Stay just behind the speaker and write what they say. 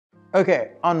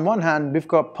Okay, on one hand, we've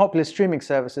got popular streaming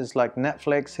services like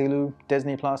Netflix, Hulu,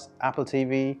 Disney+, Apple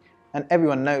TV, and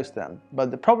everyone knows them. But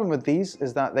the problem with these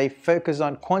is that they focus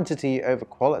on quantity over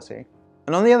quality.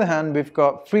 And on the other hand, we've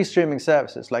got free streaming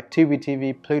services like Tubi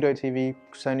TV, Pluto TV,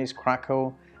 Sony's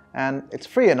Crackle, and it's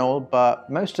free and all, but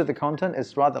most of the content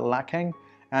is rather lacking,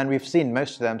 and we've seen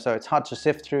most of them, so it's hard to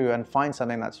sift through and find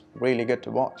something that's really good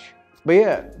to watch. But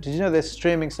yeah, did you know there's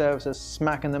streaming services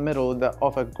smack in the middle that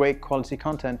offer great quality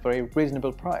content for a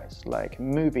reasonable price, like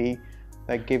Mubi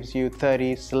that gives you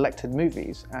 30 selected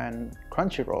movies, and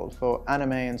Crunchyroll for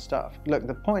anime and stuff. Look,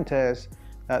 the point is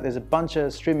that there's a bunch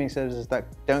of streaming services that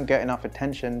don't get enough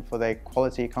attention for their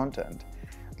quality content.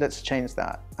 Let's change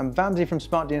that. I'm Vamsi from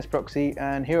Smart DNS Proxy,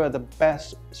 and here are the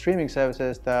best streaming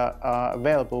services that are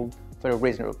available for a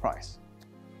reasonable price.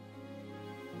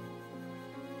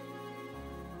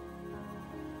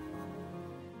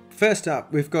 First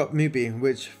up, we've got Mubi,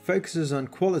 which focuses on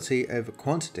quality over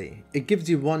quantity. It gives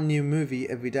you one new movie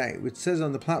every day, which says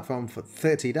on the platform for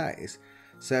 30 days.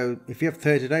 So if you have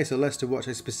 30 days or less to watch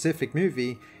a specific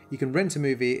movie, you can rent a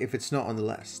movie if it's not on the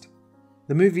list.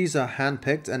 The movies are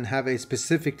handpicked and have a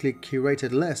specifically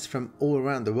curated list from all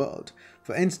around the world.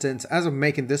 For instance, as of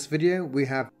making this video, we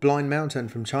have Blind Mountain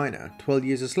from China, 12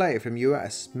 Years a Slave from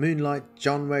US, Moonlight,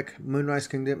 John Wick, Moonrise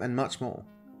Kingdom, and much more.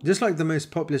 Just like the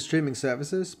most popular streaming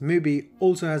services, Mubi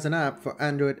also has an app for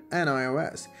Android and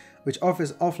iOS, which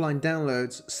offers offline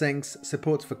downloads, syncs,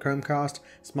 supports for Chromecast,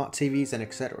 smart TVs, and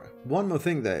etc. One more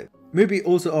thing though, Mubi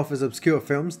also offers obscure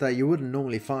films that you wouldn't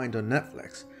normally find on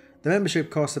Netflix. The membership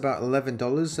costs about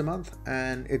 $11 a month,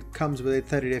 and it comes with a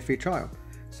 30-day free trial,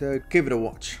 so give it a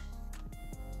watch.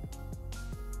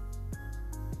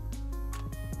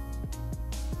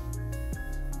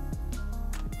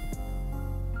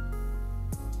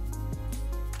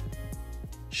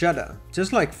 Shudder.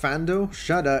 Just like Fandor,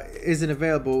 Shudder isn't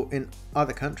available in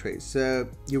other countries, so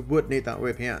you would need that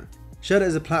VPN. Shudder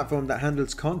is a platform that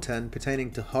handles content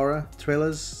pertaining to horror,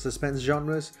 thrillers, suspense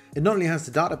genres. It not only has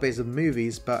the database of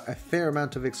movies, but a fair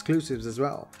amount of exclusives as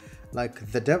well,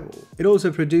 like The Devil. It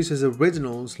also produces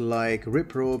originals like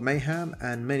Rip Roar, Mayhem,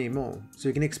 and many more, so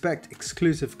you can expect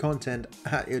exclusive content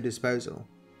at your disposal.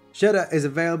 Shudder is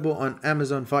available on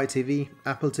Amazon Fire TV,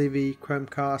 Apple TV,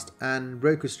 Chromecast, and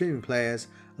Roku streaming players,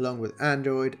 along with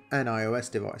Android and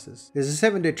iOS devices. There's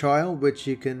a 7-day trial which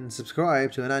you can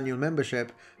subscribe to an annual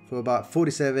membership for about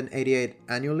 $47.88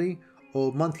 annually,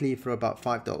 or monthly for about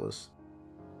 $5.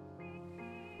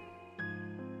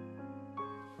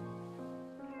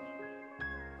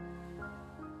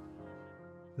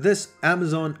 This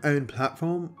Amazon-owned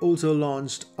platform also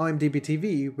launched IMDB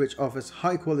TV, which offers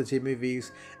high-quality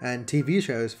movies and TV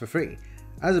shows for free.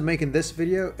 As of making this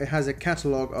video, it has a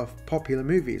catalogue of popular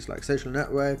movies like Social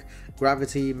Network,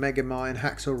 Gravity, Megamind,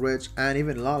 Hacksaw Ridge, and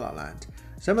even La La Land.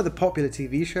 Some of the popular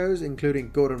TV shows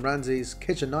including Gordon Ramsay's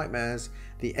Kitchen Nightmares,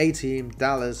 The A-Team,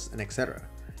 Dallas, and etc.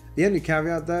 The only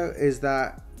caveat though is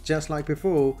that, just like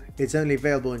before, it's only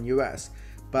available in US,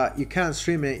 but you can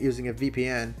stream it using a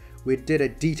VPN. We did a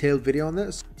detailed video on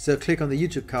this, so click on the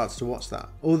YouTube cards to watch that.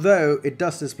 Although it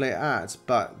does display ads,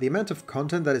 but the amount of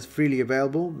content that is freely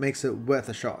available makes it worth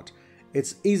a shot.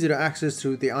 It's easy to access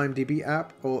through the IMDB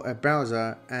app or a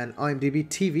browser, and IMDB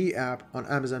TV app on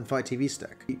Amazon Fire TV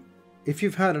Stick. If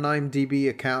you've had an IMDB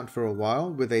account for a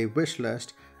while with a wish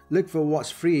list, look for what's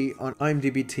free on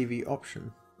IMDB TV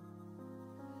option.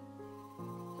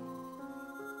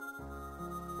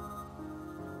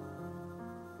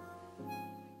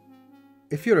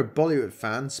 If you're a Bollywood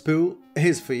fan, Spuul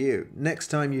is for you. Next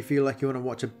time you feel like you want to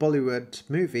watch a Bollywood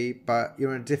movie but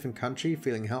you're in a different country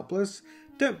feeling helpless,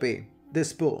 don't be.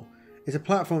 There's Spuul. It's a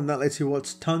platform that lets you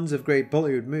watch tons of great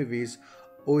Bollywood movies.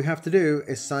 All you have to do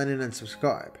is sign in and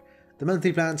subscribe. The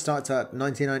monthly plan starts at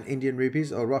 99 Indian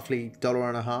rupees, or roughly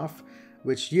 $1.50,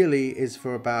 which yearly is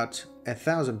for about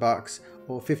 $1,000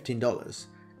 or $15.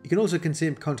 You can also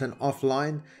consume content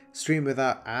offline, stream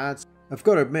without ads. I've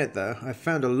got to admit though, I've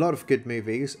found a lot of good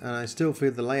movies, and I still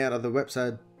feel the layout of the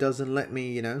website doesn't let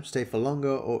me, stay for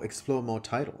longer or explore more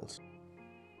titles.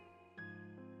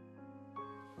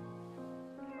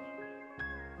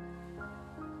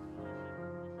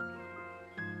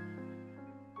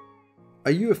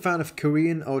 Are you a fan of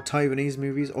Korean or Taiwanese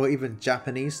movies, or even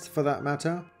Japanese for that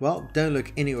matter? Well, don't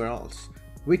look anywhere else.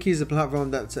 Viki is a platform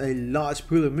that's a large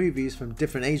pool of movies from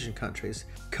different Asian countries.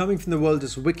 Coming from the world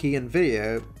as wiki and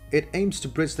video, it aims to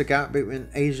bridge the gap between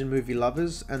Asian movie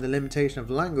lovers and the limitation of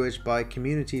language by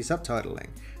community subtitling.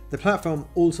 The platform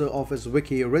also offers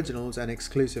wiki originals and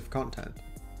exclusive content.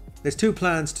 There's two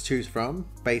plans to choose from,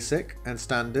 Basic and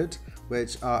Standard,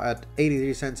 which are at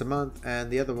 83 cents a month,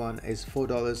 and the other one is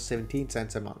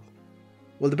 $4.17 a month.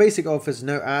 While the basic offers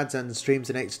no ads and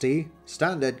streams in HD,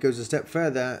 Standard goes a step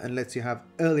further and lets you have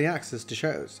early access to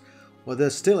shows. While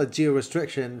there's still a geo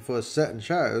restriction for certain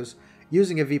shows,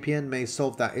 using a VPN may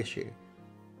solve that issue.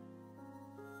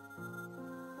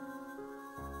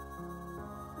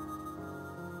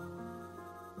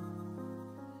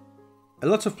 A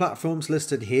lot of platforms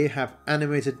listed here have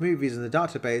animated movies in the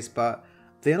database, but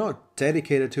they are not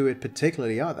dedicated to it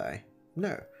particularly, are they?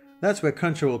 No, that's where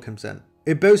Crunchyroll comes in.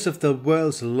 It boasts of the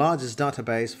world's largest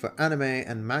database for anime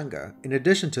and manga. In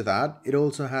addition to that, it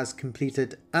also has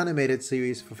completed animated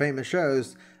series for famous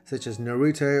shows such as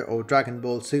Naruto or Dragon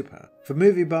Ball Super. For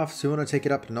movie buffs who want to take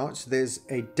it up a notch, there's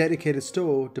a dedicated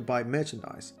store to buy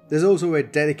merchandise. There's also a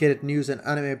dedicated news and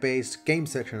anime based game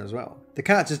section as well. The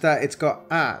catch is that it's got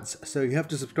ads, so you have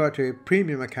to subscribe to a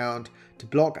premium account to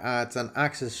block ads and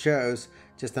access shows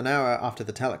just an hour after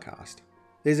the telecast.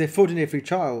 There's a 14-day free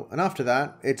trial, and after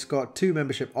that, it's got two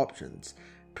membership options,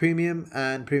 Premium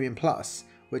and Premium Plus,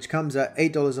 which comes at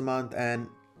 $8 a month and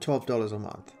 $12 a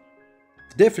month.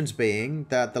 The difference being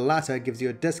that the latter gives you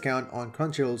a discount on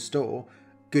Crunchyroll's store,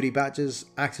 goodie badges,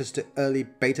 access to early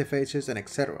beta features, and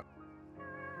etc.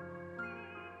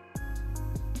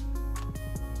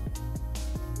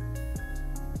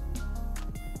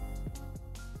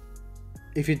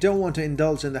 If you don't want to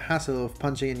indulge in the hassle of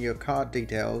punching in your card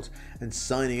details and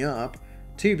signing up,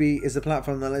 Tubi is the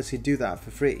platform that lets you do that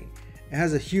for free. It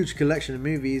has a huge collection of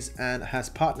movies and has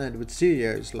partnered with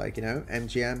studios like,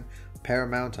 MGM,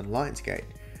 Paramount and Lionsgate.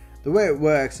 The way it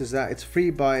works is that it's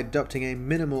free by adopting a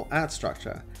minimal ad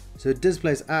structure, so it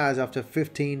displays ads after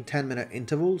 15 10-minute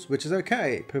intervals, which is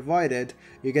okay, provided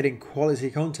you're getting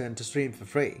quality content to stream for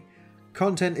free.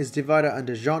 Content is divided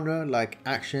under genre like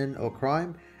action or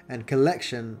crime, and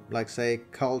collection like say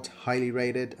cult, highly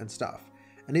rated and stuff,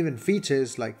 and even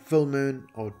features like full moon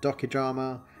or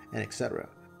docudrama and etc.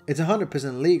 It's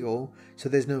 100% legal, so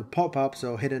there's no pop-ups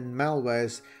or hidden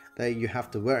malwares that you have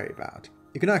to worry about.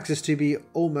 You can access Tubi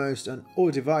almost on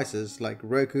all devices like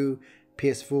Roku,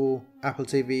 PS4, Apple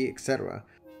TV, etc.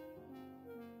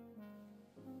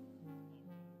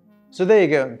 So there you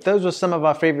go, those were some of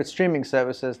our favorite streaming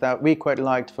services that we quite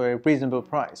liked for a reasonable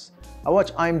price. I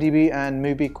watch IMDB and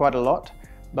Mubi quite a lot,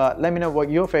 but let me know what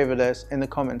your favorite is in the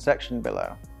comment section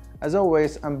below. As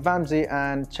always, I'm Vamsi,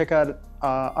 and check out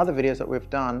our other videos that we've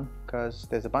done, because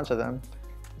there's a bunch of them,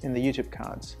 in the YouTube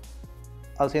cards.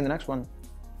 I'll see you in the next one.